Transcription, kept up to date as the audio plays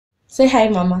Say hi,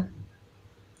 Mama.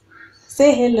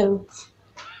 Say hello.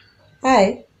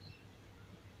 Hi.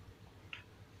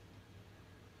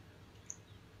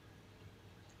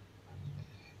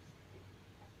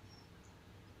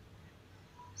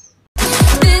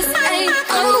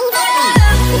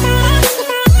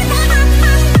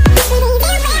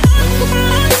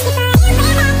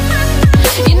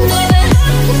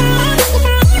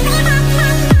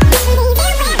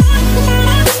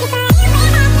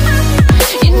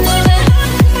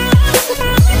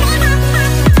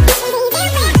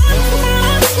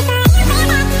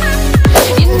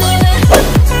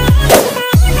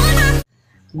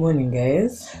 Morning,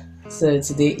 guys. So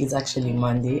today is actually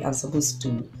Monday. I'm supposed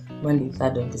to Monday,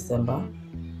 3rd of December.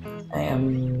 I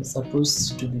am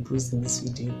supposed to be posting this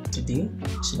video today.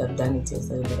 Should have done it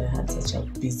yesterday, but I had such a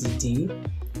busy day.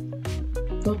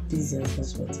 Not busy as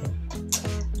such, but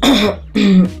yeah.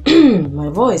 my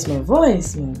voice. What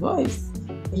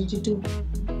did you do?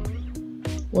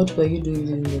 What were you doing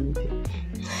in the weekend?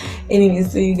 Anyway,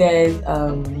 so you guys,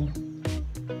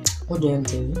 what do I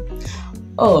tell you?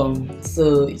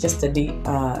 So yesterday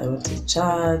I went to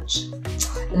church,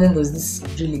 and then there was this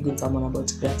really good sermon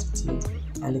about gratitude.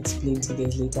 I'll explain to you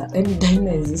guys later. And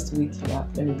Dinah is this week. Yeah,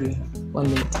 let me bring her 1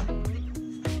 minute.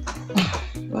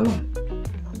 Mama.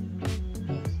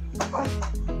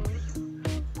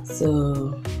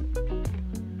 So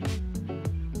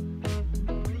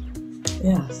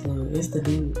yeah, so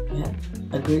yesterday we had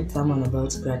a great sermon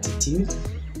about gratitude,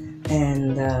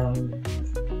 and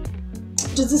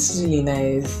it was just really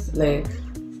nice. Like,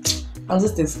 I'll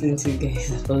just explain to you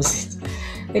guys about it.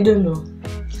 I don't know,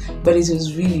 but it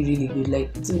was really good.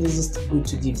 Like, it was just good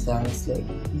to give thanks. Like,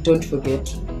 don't forget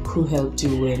who helped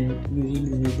you when you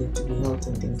really needed to be helped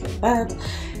and things like that.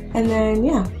 And then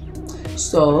yeah,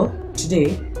 so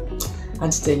today I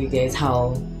want to tell you guys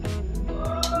how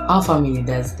our family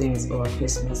does things over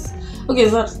Christmas. Okay,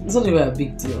 it's not even a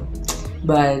big deal,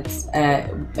 but I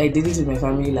did it with my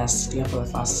family last year for the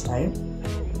first time.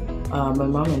 My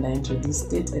mom and I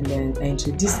introduced it, and then I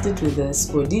introduced it with a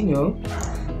spodino,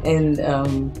 and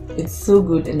it's so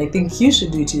good, and I think you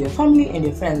should do it to your family and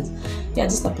your friends. Yeah,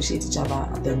 just appreciate each other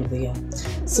at the end of the year.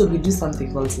 So we do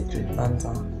something called Secret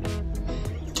Santa.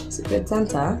 Secret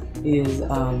Santa is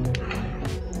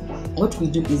what we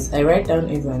do is I write down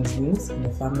everyone's names in the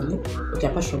family, okay,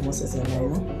 apart from Moses and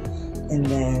Lila, and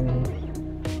then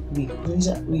we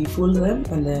fold them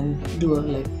and then do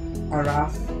a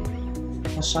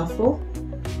shuffle.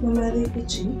 Mama, are they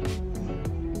itchy?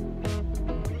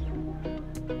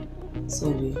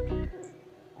 Sorry.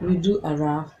 We do a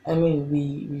rough.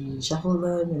 We shuffle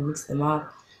them and mix them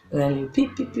up, and then you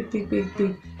pick,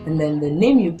 and then the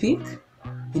name you pick,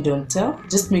 you don't tell.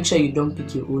 Just make sure you don't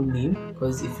pick your own name,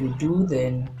 because if you do,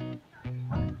 then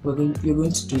you're going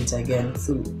to do it again.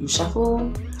 So you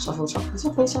shuffle,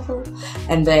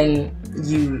 and then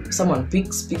someone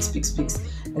picks,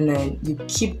 and then you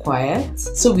keep quiet.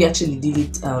 So we actually did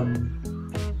it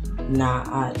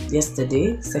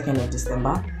yesterday, 2nd of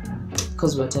December,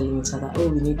 because we were telling each other, oh,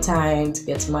 we need time to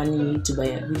get money to buy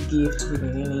a good gift.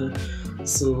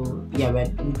 So yeah, we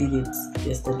did it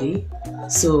yesterday.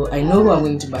 So I know who I'm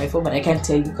going to buy for, but I can't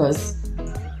tell you because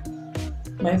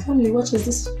my family watches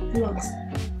this vlogs.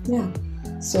 Yeah.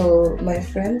 So my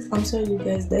friends, I'm sorry you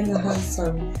guys, Dana has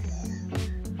some,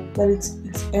 but it's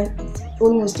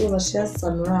almost over. She has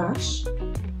some rash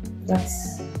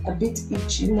that's a bit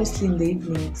itchy, mostly in the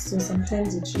evening. So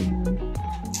sometimes it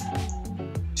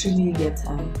really gets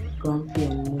her grumpy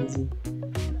and noisy.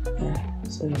 Yeah.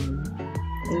 So and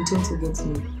it also gets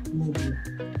me moody.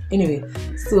 Anyway,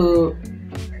 so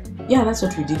yeah, that's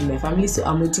what we did in my family. So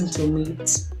I'm waiting to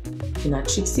meet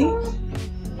Trixie.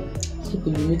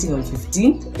 We'll be meeting on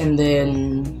 15th, and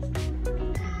then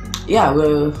yeah,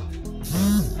 we're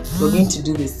going to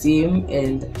do the same.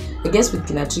 And I guess with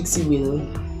Trixie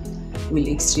we'll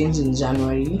exchange in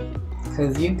January,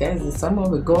 because you guys, the summer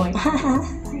we're going.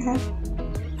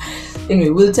 Anyway,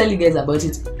 we'll tell you guys about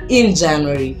it in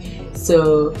January.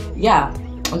 So yeah,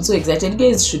 I'm so excited. You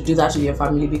guys should do that with your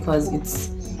family, because it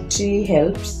really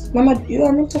helps. Mama, you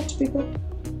are not talk to people.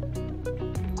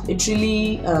 It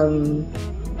really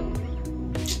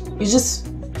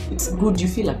it's good. You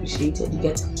feel appreciated. You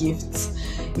get gifts.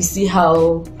 You see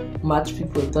how much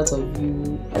people thought of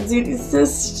you. It's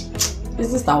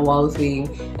just a wow thing.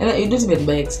 And you don't even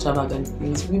buy extravagant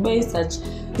things. We buy such.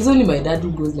 It's only my dad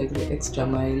who goes like the extra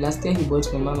mile. Last year he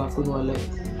bought my mom a phone wallet.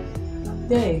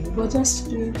 Yeah, but just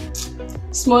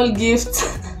small gift.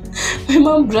 My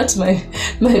mom brought my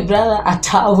brother a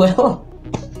towel.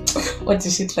 What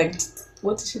is she trying to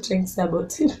say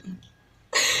about it?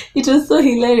 It was so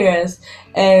hilarious.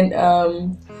 And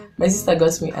My sister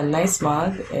got me a nice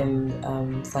mug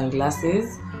and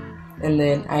sunglasses, and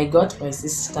then I got my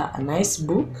sister a nice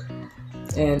book.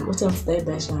 And what else did I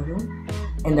buy, Sharon?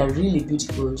 And a really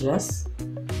beautiful dress.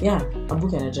 Yeah, a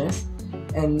book and a dress.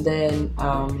 And then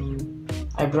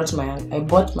I bought my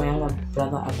younger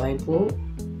brother a Bible.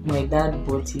 My dad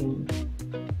bought him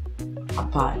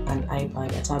an iPad,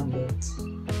 a tablet.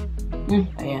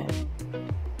 Yeah.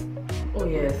 Oh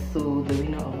yes, so the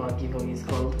winner of our giveaway is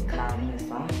called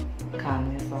Kanesa. I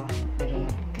don't know.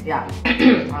 Yeah,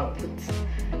 I'll put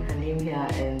her name here.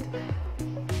 And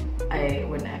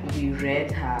when we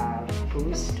read her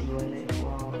post, we were like,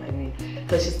 wow. I mean,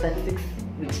 because she's 36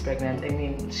 weeks pregnant. I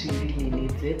mean, she really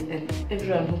needs it. And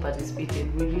everyone who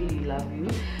participated, we really love you.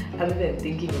 I'm even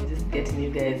thinking of just getting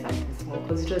you guys something small,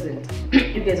 because it wasn't.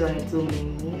 You guys weren't so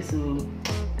many, so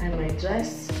I might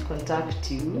just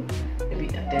contact you maybe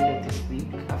at the end of this week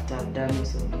after I've done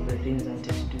some of the things I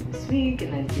wanted to do this week,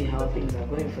 and then see how things are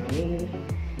going for me.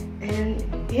 And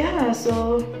yeah,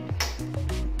 so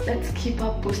let's keep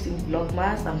up posting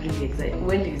Vlogmas. I'm really excited.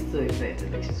 Wendy is so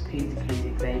excited, like she's crazy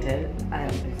excited. I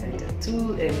am excited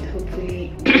too, and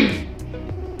hopefully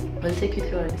we'll take you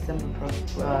through our December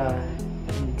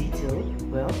in detail,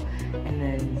 and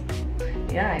then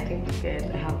yeah, I think we can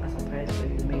have a surprise for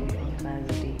you maybe on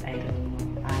Thursday.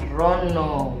 I don't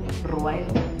know.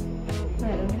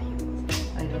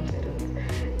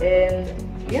 And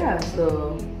yeah,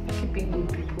 so keep being good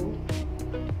people.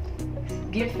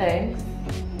 Give thanks.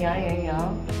 Yeah.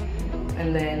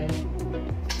 And then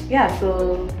yeah,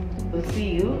 so we'll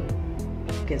see you.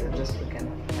 Because I'm just looking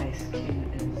at my skin.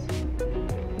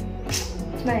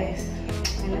 It's nice.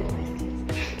 I like my skin.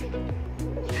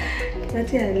 But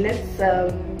yeah,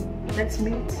 let's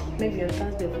meet maybe on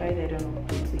Thursday or Friday, I don't know.